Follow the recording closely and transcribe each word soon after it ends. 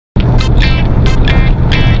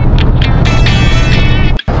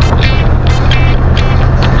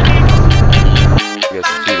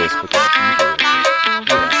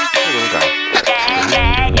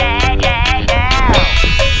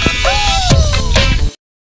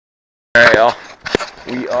Alright y'all,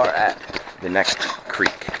 we are at the next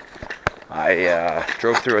creek. I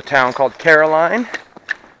drove through a town called Caroline.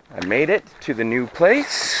 I made it to the new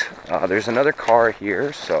place. There's another car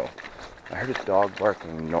here, so I heard a dog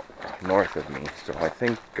barking north of me, so I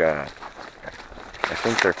think they're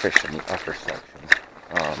fishing the upper section.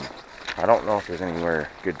 I don't know if there's anywhere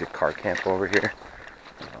good to car camp over here.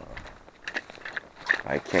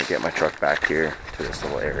 I can't get my truck back here to this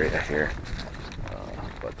little area here.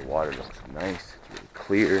 But the water looks nice, it's really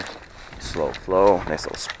clear, slow flow, nice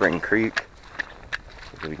little spring creek.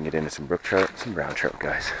 Hopefully we can get into some brook trout, some brown trout,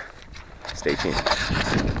 guys. Stay tuned.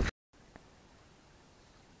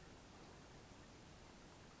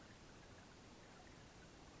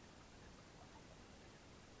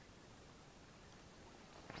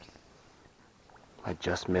 I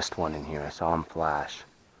just missed one in here. I saw him flash.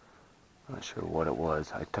 I'm not sure what it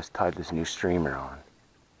was. I just tied this new streamer on.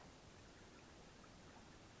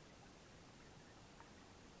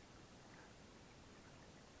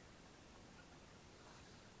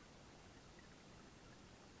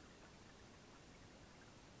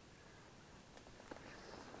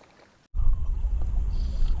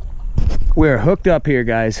 We're hooked up here,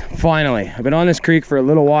 guys. Finally. I've been on this creek for a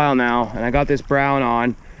little while now, and I got this brown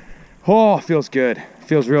on. Oh, feels good.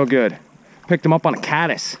 Feels real good. Picked him up on a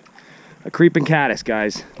caddis. A creeping caddis,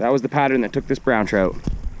 guys. That was the pattern that took this brown trout.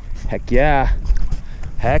 Heck yeah.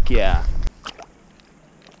 Heck yeah.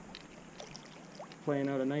 Playing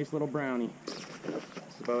out a nice little brownie.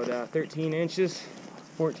 It's about 13 inches,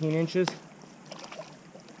 14 inches.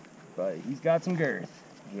 But he's got some girth.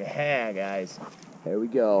 Yeah, guys. There we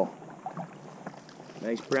go.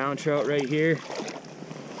 Nice brown trout right here.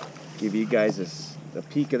 Give you guys a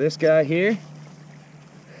peek of this guy here.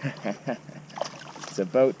 It's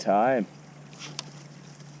about time.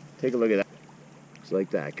 Take a look at that. Just like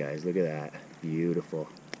that, guys. Look at that. Beautiful.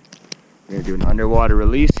 We're gonna do an underwater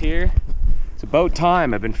release here. It's about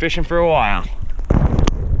time. I've been fishing for a while.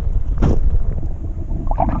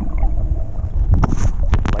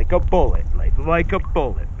 Like a bullet. Like a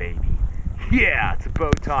bullet, baby. Yeah, it's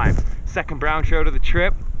about time. Second brown trout of the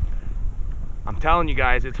trip. I'm telling you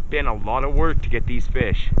guys, it's been a lot of work to get these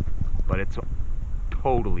fish, but it's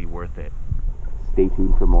totally worth it. Stay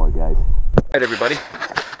tuned for more, guys. Alright everybody,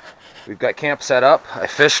 we've got camp set up. I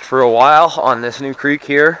fished for a while on this new creek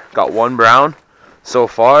here. Got one brown so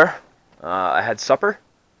far. I had supper.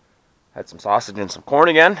 Had some sausage and some corn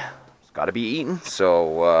again. It's got to be eaten,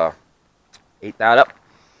 so ate that up.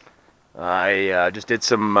 I just did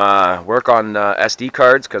some work on SD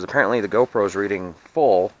cards because apparently the GoPro is reading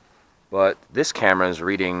full, but this camera is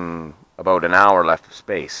reading about an hour left of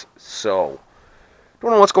space. So,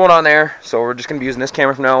 don't know what's going on there. So we're just going to be using this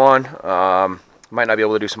camera from now on. Might not be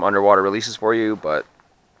able to do some underwater releases for you, but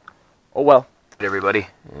oh well. Hey everybody,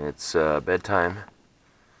 it's bedtime,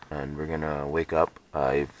 and we're going to wake up.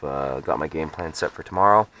 I've got my game plan set for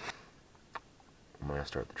tomorrow. I'm going to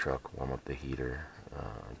start the truck, warm up the heater.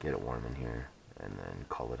 Get it warm in here, and then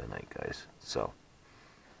call it a night, guys. So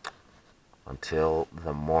until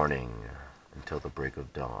the morning, until the break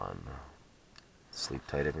of dawn, sleep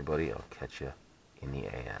tight everybody. I'll catch you in the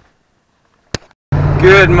AM.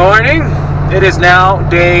 Good morning. It is now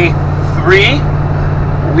day 3.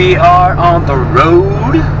 We are on the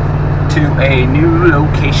road to a new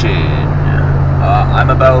location. I'm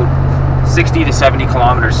about 60 to 70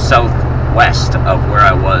 kilometers southwest of where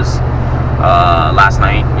I was last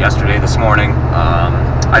night, yesterday, this morning.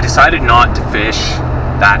 I decided not to fish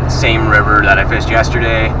that same river that I fished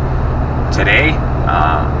yesterday today,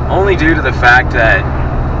 only due to the fact that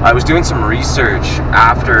I was doing some research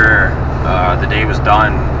after the day was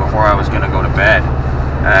done before I was going to go to bed,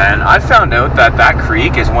 and I found out that that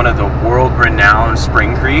creek is one of the world-renowned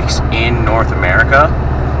spring creeks in North America,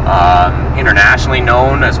 internationally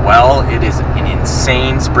known as well. It is an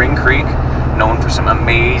insane spring creek, known for some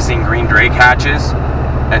amazing green drake hatches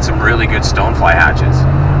and some really good stonefly hatches.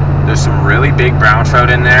 There's some really big brown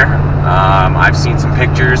trout in there. I've seen some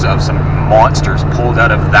pictures of some monsters pulled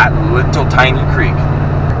out of that little tiny creek.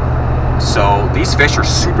 So these fish are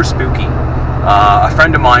super spooky. A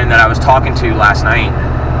friend of mine that I was talking to last night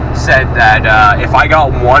said that if I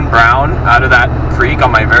got one brown out of that creek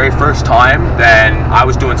on my very first time, then I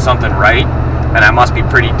was doing something right, and I must be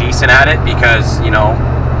pretty decent at it, because, you know,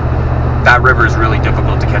 that river is really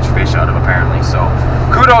difficult to catch fish out of, apparently. So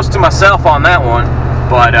kudos to myself on that one.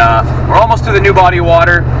 But we're almost to the new body of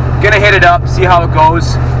water. Gonna hit it up, see how it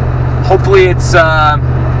goes. Hopefully it's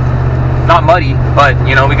not muddy, but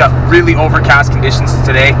you know, we got really overcast conditions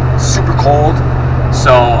today. Super cold,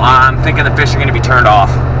 so I'm thinking the fish are gonna be turned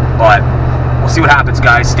off. But we'll see what happens,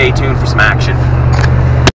 guys. Stay tuned for some action.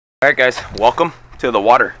 Alright guys, welcome to the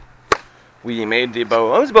water. We made it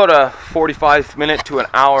was about a 45-minute to an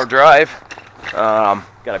hour drive. Got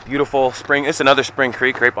a beautiful spring. It's another spring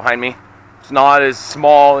creek right behind me. It's not as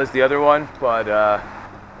small as the other one, but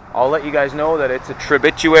I'll let you guys know that it's a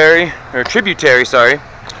tributary,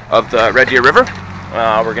 of the Red Deer River.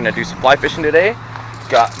 We're gonna do some fly fishing today.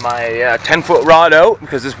 Got my 10-foot rod out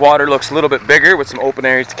because this water looks a little bit bigger with some open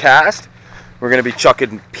areas to cast. We're gonna be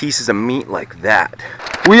chucking pieces of meat like that.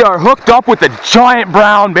 We are hooked up with the giant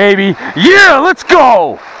brown, baby. Yeah, let's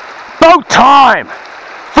go! About time!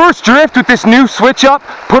 First drift with this new switch up,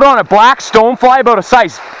 put on a black stonefly about a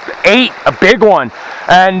size 8, a big one,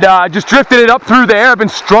 and just drifted it up through there. I've been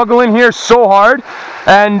struggling here so hard,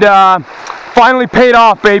 and finally paid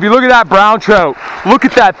off, baby. Look at that brown trout. Look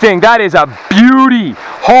at that thing. That is a beauty.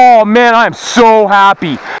 Oh man, I am so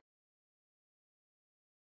happy.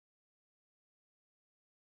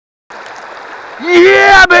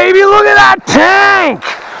 Yeah, baby, look at that tank!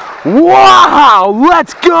 Wow,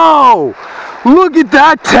 let's go! Look at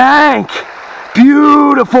that tank!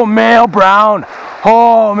 Beautiful male brown.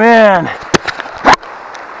 Oh, man.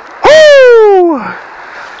 Woo!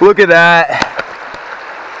 Look at that.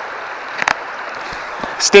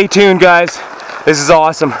 Stay tuned, guys. This is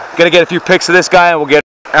awesome. Gonna get a few pics of this guy and we'll get...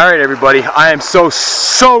 Alright, everybody, I am so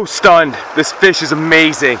stunned. This fish is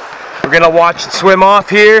amazing. We're gonna watch it swim off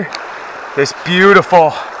here. This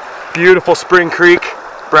beautiful, beautiful spring creek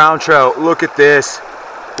brown trout. Look at this.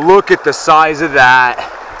 Look at the size of that.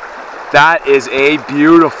 That is a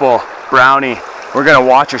beautiful brownie. We're gonna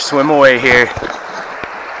watch her swim away here.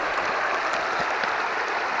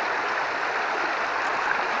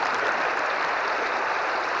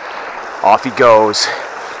 Off he goes.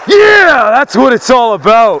 Yeah, that's what it's all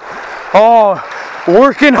about. Oh,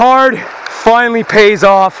 working hard finally pays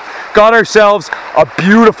off. Got ourselves a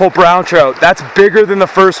beautiful brown trout. That's bigger than the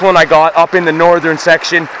first one I got up in the northern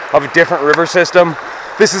section of a different river system.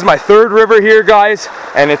 This is my 3rd river here, guys,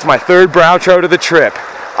 and it's my 3rd brown trout of the trip.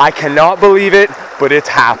 I cannot believe it, but it's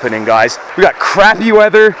happening, guys. We got crappy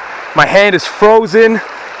weather. My hand is frozen.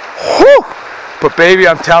 Whew! But baby,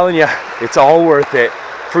 I'm telling you, it's all worth it.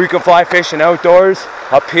 Frequent fly fishing outdoors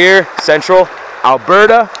up here, Central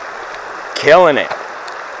Alberta, killing it.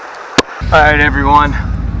 All right, everyone.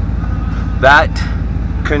 That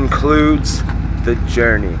concludes the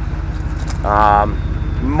journey.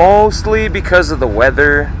 Mostly because of the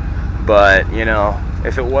weather, but you know,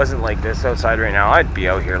 if it wasn't like this outside right now, I'd be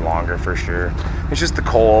out here longer for sure. It's just the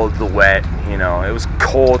cold, the wet, you know. It was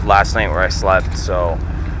cold last night where I slept, so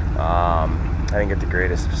I didn't get the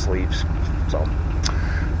greatest of sleeps. So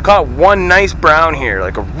caught one nice brown here,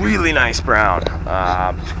 like a really nice brown.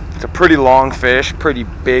 It's a pretty long fish, pretty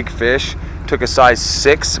big fish. Took a size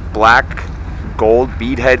 6 black gold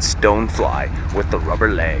beadhead stonefly with the rubber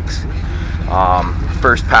legs.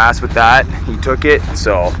 First pass with that, he took it.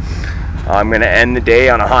 So I'm gonna end the day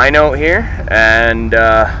on a high note here and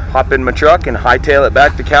hop in my truck and hightail it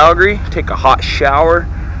back to Calgary, take a hot shower,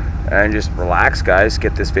 and just relax, guys.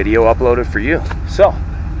 Get this video uploaded for you. So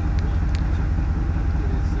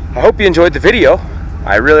I hope you enjoyed the video.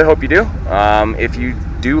 I really hope you do. If you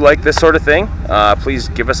do like this sort of thing, please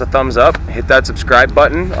give us a thumbs up, hit that subscribe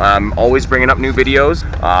button. I'm always bringing up new videos.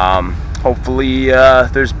 Hopefully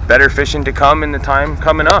there's better fishing to come in the time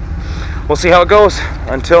coming up. We'll see how it goes.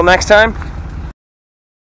 Until next time,